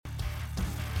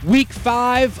Week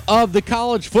 5 of the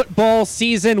college football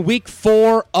season, week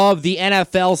 4 of the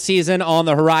NFL season on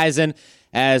the horizon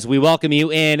as we welcome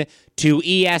you in to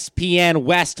ESPN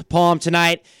West Palm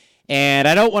tonight. And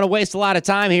I don't want to waste a lot of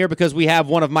time here because we have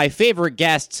one of my favorite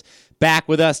guests back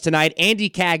with us tonight,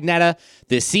 Andy Cagnetta,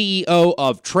 the CEO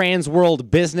of Transworld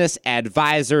Business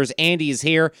Advisors. Andy is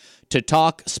here to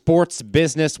talk sports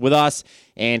business with us,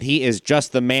 and he is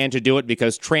just the man to do it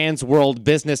because Transworld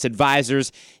Business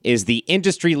Advisors is the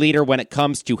industry leader when it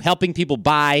comes to helping people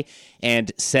buy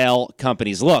and sell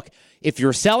companies. Look, if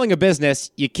you're selling a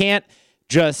business, you can't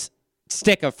just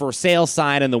stick a for sale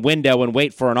sign in the window and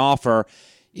wait for an offer.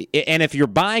 And if you're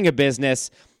buying a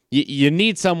business, you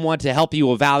need someone to help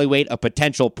you evaluate a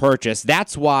potential purchase.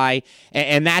 That's why,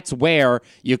 and that's where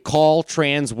you call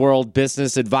Transworld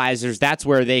Business Advisors. That's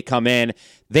where they come in.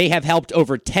 They have helped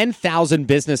over 10,000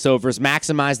 business owners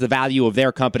maximize the value of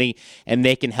their company, and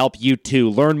they can help you too.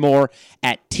 Learn more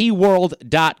at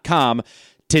tworld.com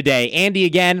today. Andy,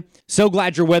 again, so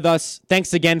glad you're with us.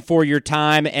 Thanks again for your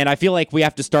time. And I feel like we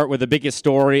have to start with the biggest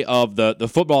story of the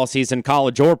football season,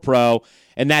 college or pro,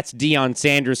 and that's Deion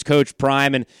Sanders, Coach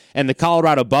Prime, and the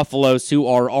Colorado Buffaloes, who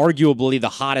are arguably the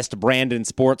hottest brand in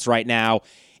sports right now.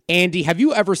 Andy, have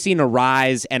you ever seen a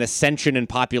rise and ascension in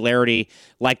popularity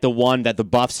like the one that the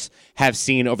Buffs have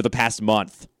seen over the past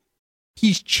month?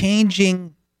 He's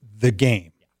changing the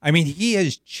game. I mean, he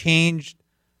has changed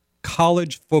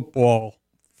college football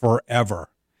forever.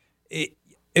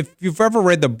 If you've ever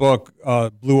read the book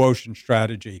Blue Ocean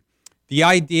Strategy, the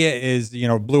idea is,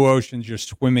 blue oceans, you're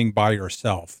swimming by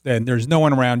yourself and there's no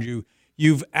one around you.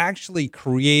 You've actually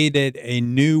created a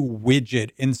new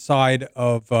widget inside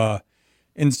of a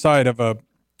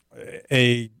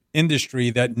industry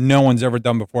that no one's ever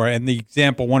done before. And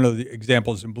one of the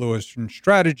examples in Blue Ocean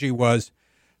Strategy was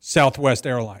Southwest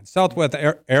Airlines. Southwest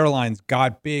Airlines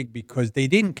got big because they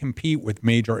didn't compete with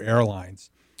major airlines.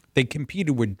 They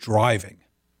competed with driving.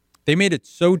 They made it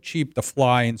so cheap to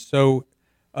fly and so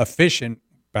efficient.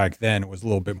 Back then it was a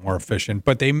little bit more efficient,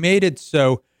 but they made it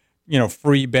so,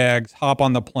 free bags, hop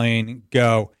on the plane,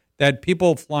 go, that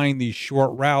people flying these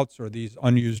short routes or these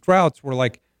unused routes were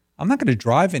like, I'm not going to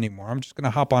drive anymore. I'm just going to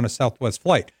hop on a Southwest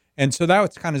flight. And so that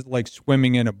was kind of like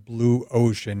swimming in a blue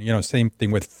ocean, same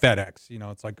thing with FedEx,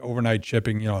 it's like overnight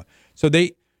shipping, So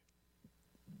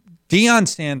Deion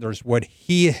Sanders, what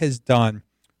he has done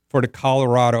for the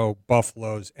Colorado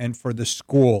Buffaloes and for the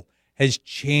school has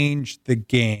changed the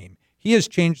game. He has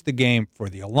changed the game for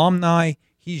the alumni.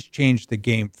 He's changed the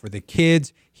game for the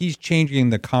kids. He's changing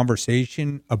the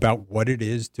conversation about what it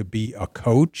is to be a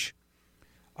coach.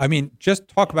 I mean, just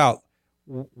talk about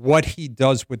what he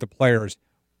does with the players,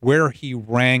 where he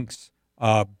ranks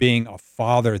being a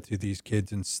father to these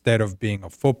kids instead of being a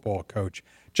football coach.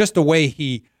 Just the way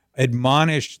he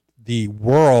admonished the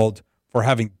world for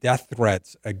having death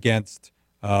threats against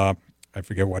I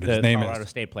forget what his name is. Colorado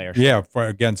State player. Yeah,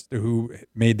 against who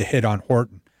made the hit on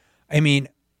Horton. I mean,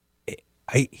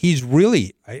 he's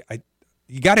really,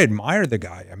 you got to admire the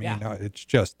guy. I mean,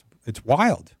 it's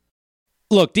wild.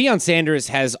 Look, Deion Sanders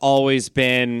has always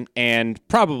been and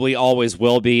probably always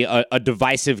will be a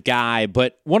divisive guy,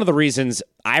 but one of the reasons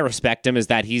I respect him is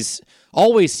that he's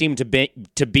always seemed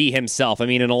to be himself. I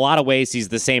mean, in a lot of ways, he's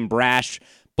the same brash,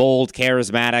 bold,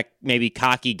 charismatic, maybe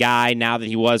cocky guy now that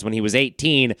he was when he was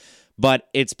 18, but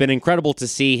it's been incredible to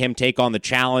see him take on the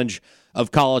challenge of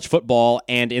college football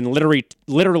and in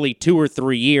literally 2 or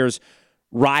 3 years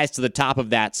rise to the top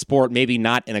of that sport. Maybe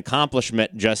not an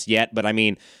accomplishment just yet, but I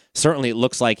mean, certainly it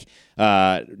looks like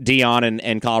Deion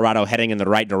and Colorado heading in the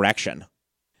right direction.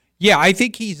 Yeah, I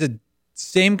think he's the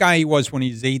same guy he was when he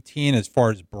was 18 as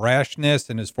far as brashness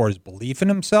and as far as belief in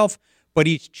himself, but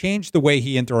he's changed the way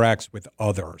he interacts with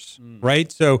others,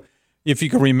 right? So if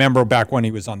you can remember back when he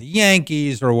was on the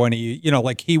Yankees or when he,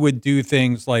 he would do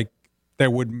things like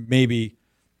that would maybe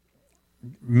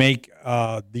make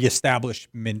the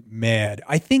establishment mad.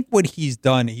 I think what he's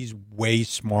done, he's way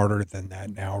smarter than that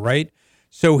now, right?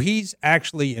 So he's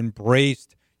actually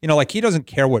embraced, he doesn't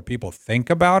care what people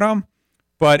think about him,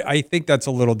 but I think that's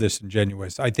a little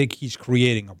disingenuous. I think he's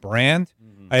creating a brand.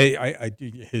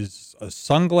 His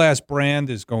sunglass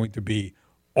brand is going to be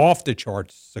off the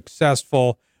charts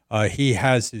successful. He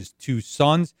has his 2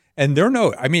 sons, and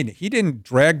he didn't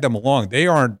drag them along. They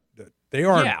aren't.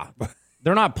 Yeah.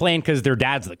 They're not playing because their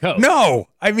dad's the coach. No.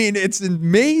 I mean, it's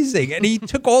amazing. And he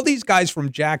took all these guys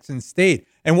from Jackson State.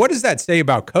 And what does that say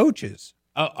about coaches?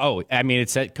 I mean,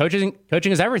 it's coaching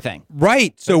is everything.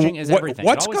 Right. Coaching is everything.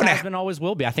 What's going to happen? Always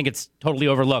will be. I think it's totally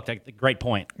overlooked. Great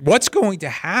point. What's going to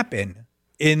happen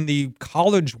in the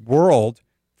college world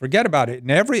Forget about it.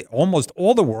 In almost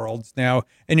all the worlds now,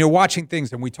 and you're watching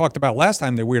things, and we talked about last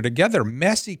time that we were together,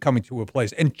 Messi coming to a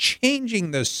place and changing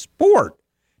the sport,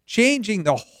 changing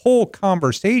the whole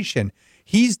conversation.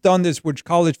 He's done this with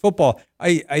college football.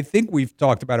 I think we've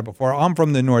talked about it before. I'm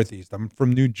from the Northeast. I'm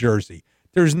from New Jersey.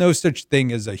 There's no such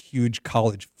thing as a huge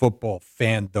college football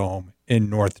fandom in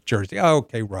North Jersey. Oh,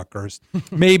 okay, Rutgers,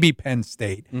 maybe Penn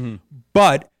State.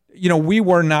 But, we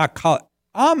were not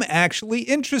I'm actually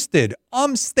interested.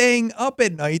 I'm staying up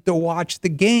at night to watch the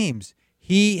games.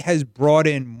 He has brought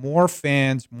in more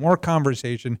fans, more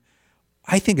conversation.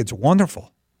 I think it's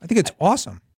wonderful. I think it's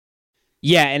awesome.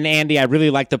 Yeah, and Andy, I really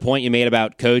like the point you made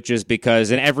about coaches,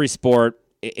 because in every sport,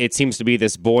 it seems to be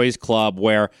this boys' club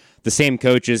where the same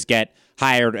coaches get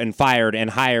hired and fired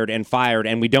and hired and fired,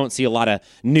 and we don't see a lot of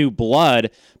new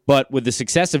blood. But with the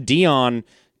success of Deion,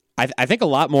 I think a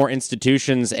lot more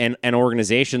institutions and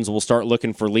organizations will start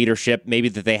looking for leadership maybe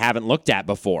that they haven't looked at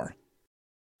before.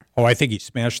 Oh, I think he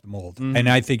smashed the mold. And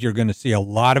I think you're going to see a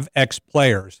lot of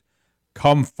ex-players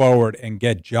come forward and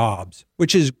get jobs,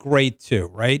 which is great too,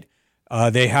 right?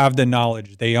 They have the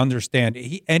knowledge. They understand.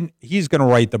 He's going to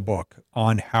write the book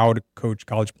on how to coach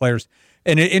college players.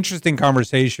 And an interesting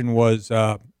conversation was,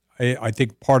 I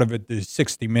think part of it, the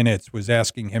 60 Minutes, was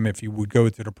asking him if he would go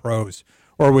to the pros,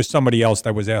 or it was somebody else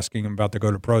that was asking him about to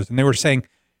go to pros. And they were saying,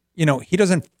 he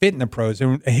doesn't fit in the pros.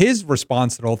 And his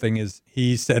response to the whole thing is,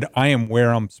 he said, I am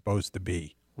where I'm supposed to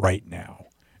be right now.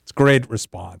 It's a great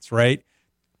response, right?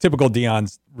 Typical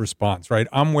Deion's response, right?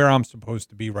 I'm where I'm supposed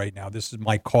to be right now. This is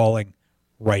my calling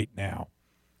right now.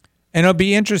 And it'll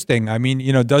be interesting. I mean,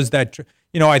 does that,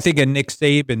 I think a Nick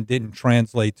Saban didn't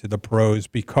translate to the pros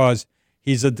because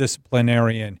he's a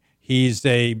disciplinarian. He's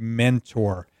a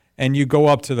mentor. And you go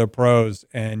up to the pros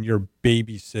and you're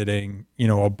babysitting,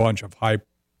 a bunch of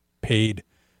high-paid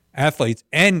athletes.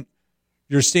 And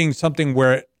you're seeing something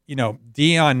where,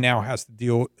 Deion now has to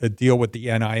deal with the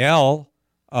NIL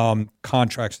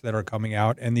contracts that are coming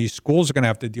out. And these schools are going to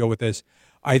have to deal with this.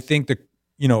 I think that,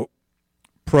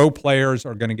 pro players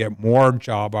are going to get more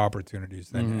job opportunities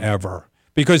than ever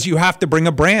because you have to bring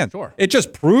a brand. Sure. It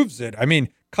just proves it. I mean,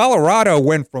 Colorado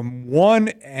went from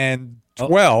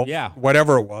 1-12,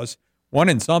 whatever it was, 1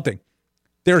 and something.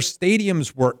 Their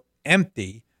stadiums were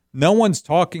empty. No one's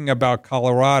talking about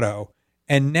Colorado.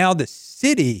 And now the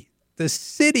city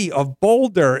of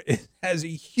Boulder has a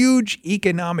huge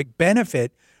economic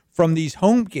benefit from these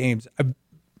home games.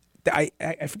 I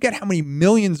forget how many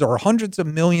millions or hundreds of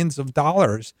millions of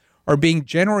dollars are being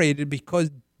generated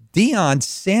because Deion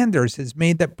Sanders has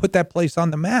put that place on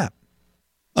the map.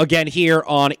 Again, here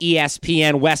on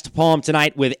ESPN West Palm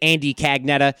tonight with Andy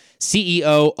Cagnetta,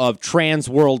 CEO of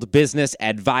Transworld Business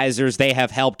Advisors. They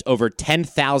have helped over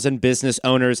 10,000 business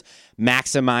owners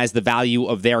maximize the value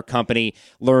of their company.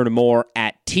 Learn more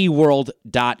at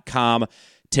tworld.com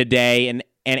today. And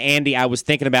Andy, I was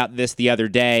thinking about this the other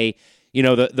day.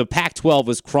 The Pac-12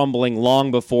 was crumbling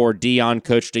long before Deion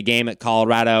coached a game at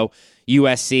Colorado.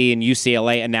 USC and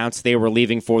UCLA announced they were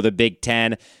leaving for the Big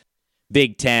Ten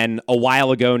a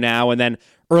while ago now. And then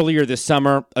earlier this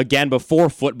summer, again before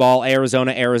football,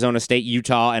 Arizona State,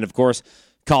 Utah, and of course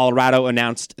Colorado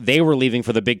announced they were leaving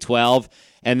for the Big 12.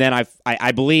 And then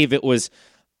I believe it was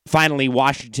finally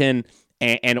Washington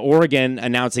and Oregon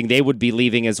announcing they would be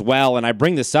leaving as well. And I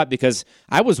bring this up because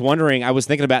I was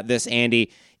thinking about this,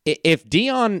 Andy. If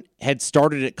Deion had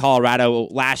started at Colorado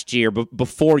last year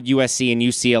before USC and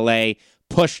UCLA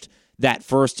pushed that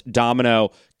first domino,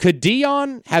 could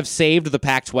Deion have saved the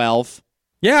Pac-12?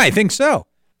 Yeah, I think so.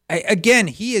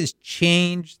 He has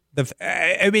changed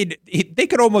they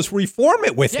could almost reform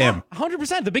it with him.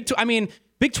 100%. The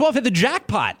Big 12 hit the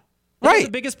jackpot. Right.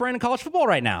 The biggest brand in college football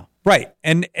right now. Right.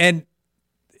 And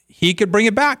he could bring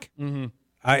it back.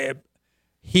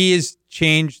 He has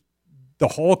changed the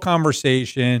whole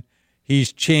conversation.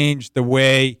 He's changed the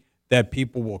way that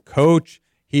people will coach.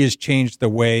 He has changed the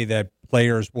way that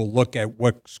players will look at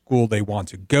what school they want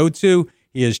to go to.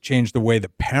 He has changed the way the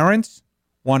parents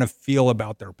want to feel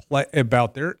about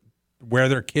where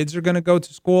their kids are going to go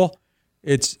to school.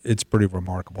 It's pretty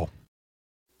remarkable.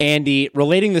 Andy,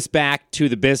 relating this back to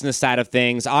the business side of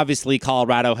things, obviously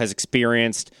Colorado has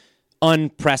experienced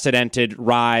unprecedented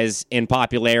rise in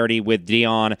popularity with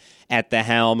Deion at the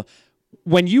helm.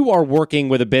 When you are working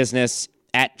with a business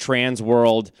at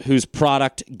Transworld whose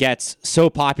product gets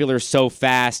so popular so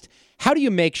fast, how do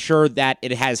you make sure that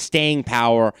it has staying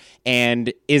power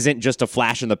and isn't just a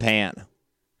flash in the pan?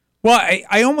 Well,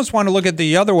 I almost want to look at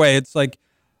the other way. It's like,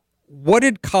 what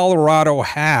did Colorado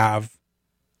have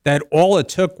that all it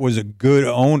took was a good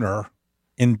owner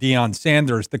in Deion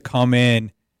Sanders to come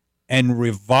in and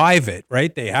revive it,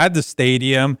 right? They had the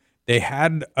stadium. They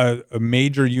had a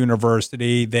major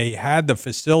university. They had the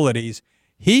facilities.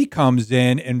 He comes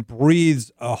in and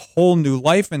breathes a whole new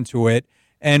life into it.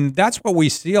 And that's what we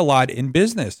see a lot in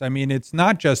business. I mean, it's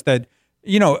not just that,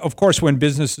 of course, when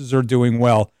businesses are doing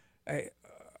well,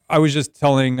 I was just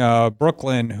telling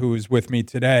Brooklyn, who's with me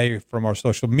today from our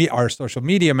social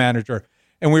media manager,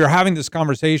 and we were having this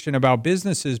conversation about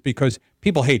businesses because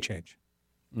people hate change.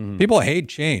 Mm-hmm. People hate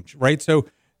change, right? So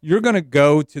you're going to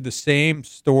go to the same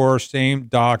store, same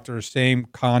doctor, same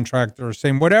contractor,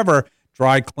 same whatever,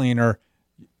 dry cleaner,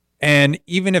 and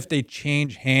even if they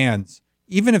change hands,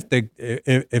 even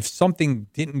if something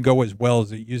didn't go as well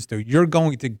as it used to, you're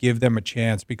going to give them a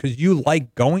chance because you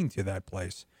like going to that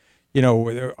place.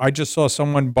 I just saw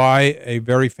someone buy a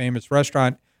very famous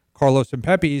restaurant, Carlos and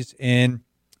Pepe's in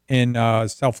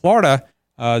South Florida.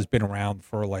 Has been around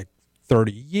for like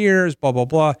 30 years, blah, blah,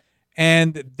 blah.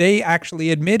 And they actually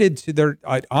admitted to their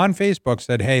on Facebook,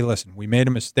 said, hey, listen, we made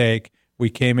a mistake. We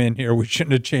came in here. We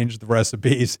shouldn't have changed the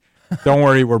recipes. Don't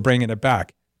worry, we're bringing it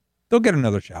back. They'll get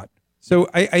another shot. So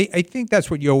I think that's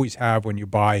what you always have when you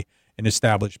buy an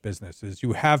established business is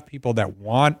you have people that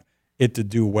want it to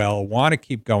do well, want to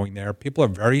keep going there. People are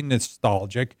very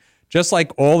nostalgic, just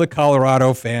like all the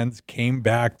Colorado fans came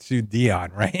back to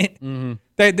Deion, right? Mm-hmm.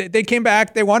 They came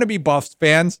back. They want to be Buffs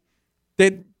fans.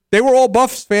 They were all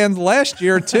Buffs fans last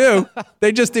year, too.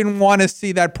 They just didn't want to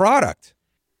see that product.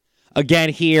 Again,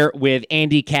 here with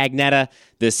Andy Cagnetta,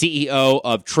 the CEO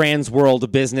of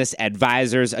Transworld Business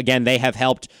Advisors. Again, they have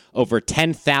helped over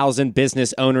 10,000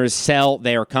 business owners sell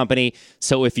their company.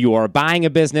 So if you are buying a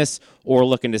business or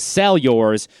looking to sell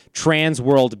yours,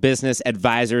 Transworld Business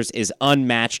Advisors is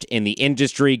unmatched in the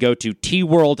industry. Go to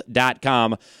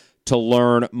tworld.com to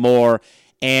learn more.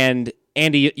 And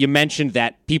Andy, you mentioned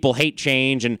that people hate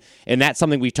change, and that's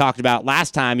something we talked about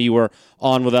last time you were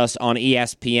on with us on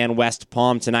ESPN West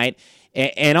Palm tonight.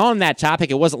 And on that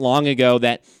topic, it wasn't long ago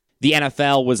that the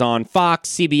NFL was on Fox,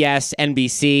 CBS,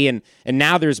 NBC, and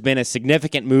now there's been a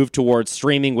significant move towards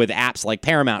streaming with apps like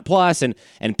Paramount Plus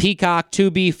and Peacock,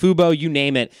 Tubi, Fubo, you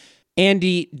name it.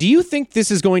 Andy, do you think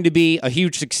this is going to be a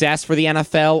huge success for the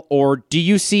NFL, or do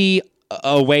you see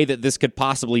a way that this could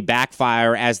possibly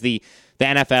backfire as the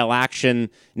NFL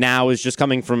action now is just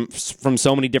coming from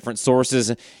so many different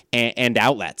sources and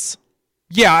outlets?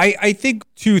 Yeah, I think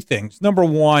two things. Number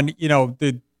one,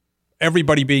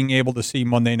 everybody being able to see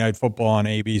Monday Night Football on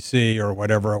ABC or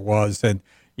whatever it was, and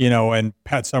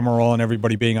Pat Summerall and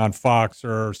everybody being on Fox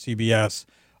or CBS,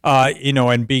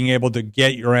 and being able to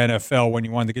get your NFL when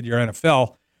you wanted to get your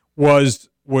NFL was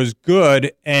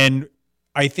good. And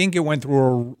I think it went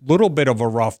through a little bit of a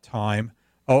rough time,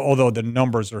 although the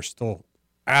numbers are still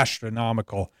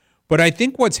astronomical. But I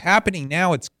think what's happening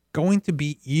now, it's going to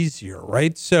be easier,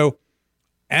 right? So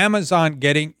Amazon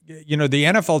getting, the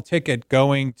NFL ticket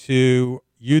going to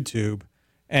YouTube,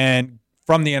 and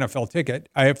from the NFL ticket,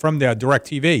 from the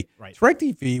DirecTV. Right.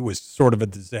 DirecTV was sort of a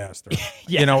disaster.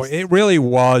 Yes. It really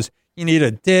was. You need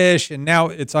a dish, and now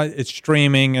it's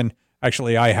streaming, and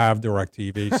actually I have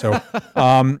DirecTV. So,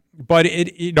 but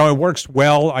it works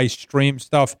well. I stream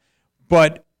stuff,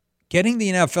 but getting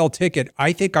the NFL ticket,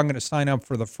 I think I'm going to sign up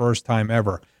for the first time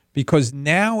ever because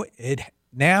now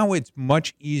it's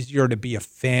much easier to be a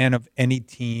fan of any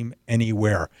team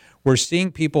anywhere. We're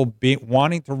seeing people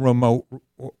wanting to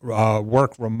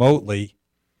work remotely,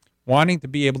 wanting to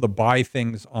be able to buy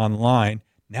things online.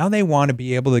 Now they want to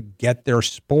be able to get their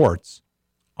sports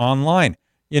online.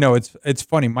 It's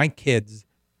funny. My kids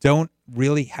don't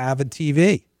really have a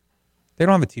TV. They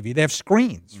don't have a TV. They have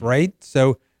screens, right?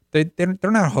 So they're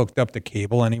not hooked up to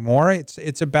cable anymore.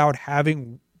 It's about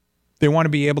they want to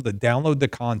be able to download the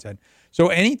content. So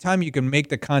anytime you can make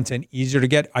the content easier to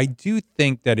get, I do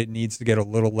think that it needs to get a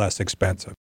little less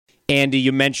expensive. Andy,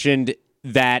 you mentioned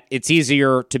that it's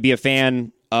easier to be a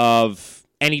fan of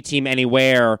any team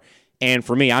anywhere. And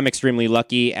for me, I'm extremely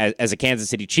lucky as a Kansas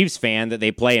City Chiefs fan that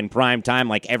they play in prime time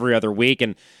like every other week.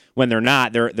 And when they're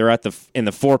not, they're in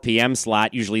the 4 p.m.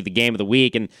 slot, usually the game of the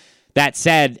week. And that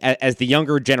said, as the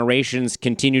younger generations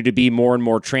continue to be more and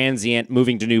more transient,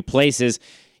 moving to new places,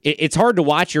 it's hard to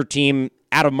watch your team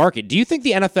out of market. Do you think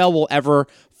the NFL will ever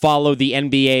follow the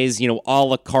NBA's, a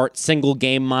la carte single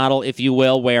game model, if you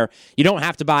will, where you don't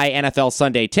have to buy NFL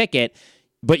Sunday ticket,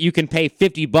 but you can pay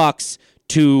 $50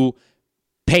 to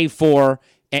pay for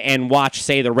and watch,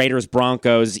 say, the Raiders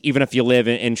Broncos, even if you live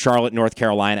in Charlotte, North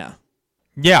Carolina?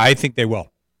 Yeah, I think they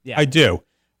will. Yeah. I do.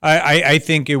 I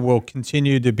think it will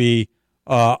continue to be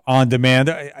on demand.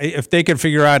 If they could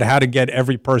figure out how to get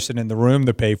every person in the room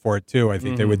to pay for it too, I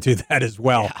think they would do that as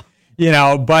well.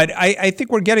 But I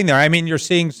think we're getting there. I mean, you're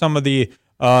seeing some of the,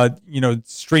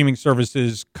 streaming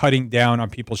services cutting down on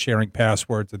people sharing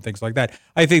passwords and things like that.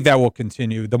 I think that will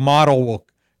continue. The model will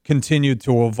continue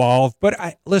to evolve. But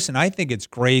I think it's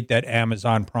great that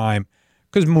Amazon Prime,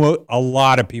 because a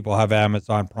lot of people have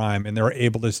Amazon Prime and they're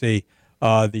able to see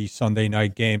the Sunday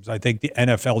night games. I think the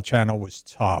NFL channel was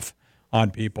tough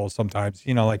on people sometimes.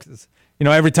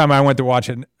 Every time I went to watch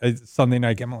a Sunday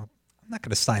night game, I'm not going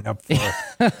to sign up for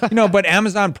it. But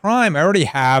Amazon Prime, I already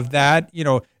have that.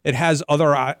 It has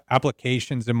other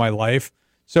applications in my life.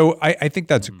 So I think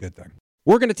that's a good thing.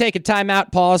 We're going to take a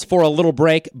timeout, pause for a little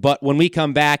break, but when we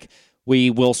come back, we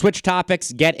will switch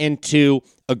topics, get into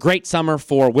a great summer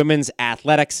for women's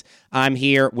athletics. I'm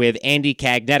here with Andy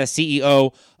Cagnetta,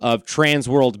 CEO of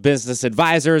Transworld Business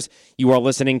Advisors. You are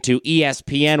listening to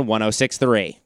ESPN 106.3.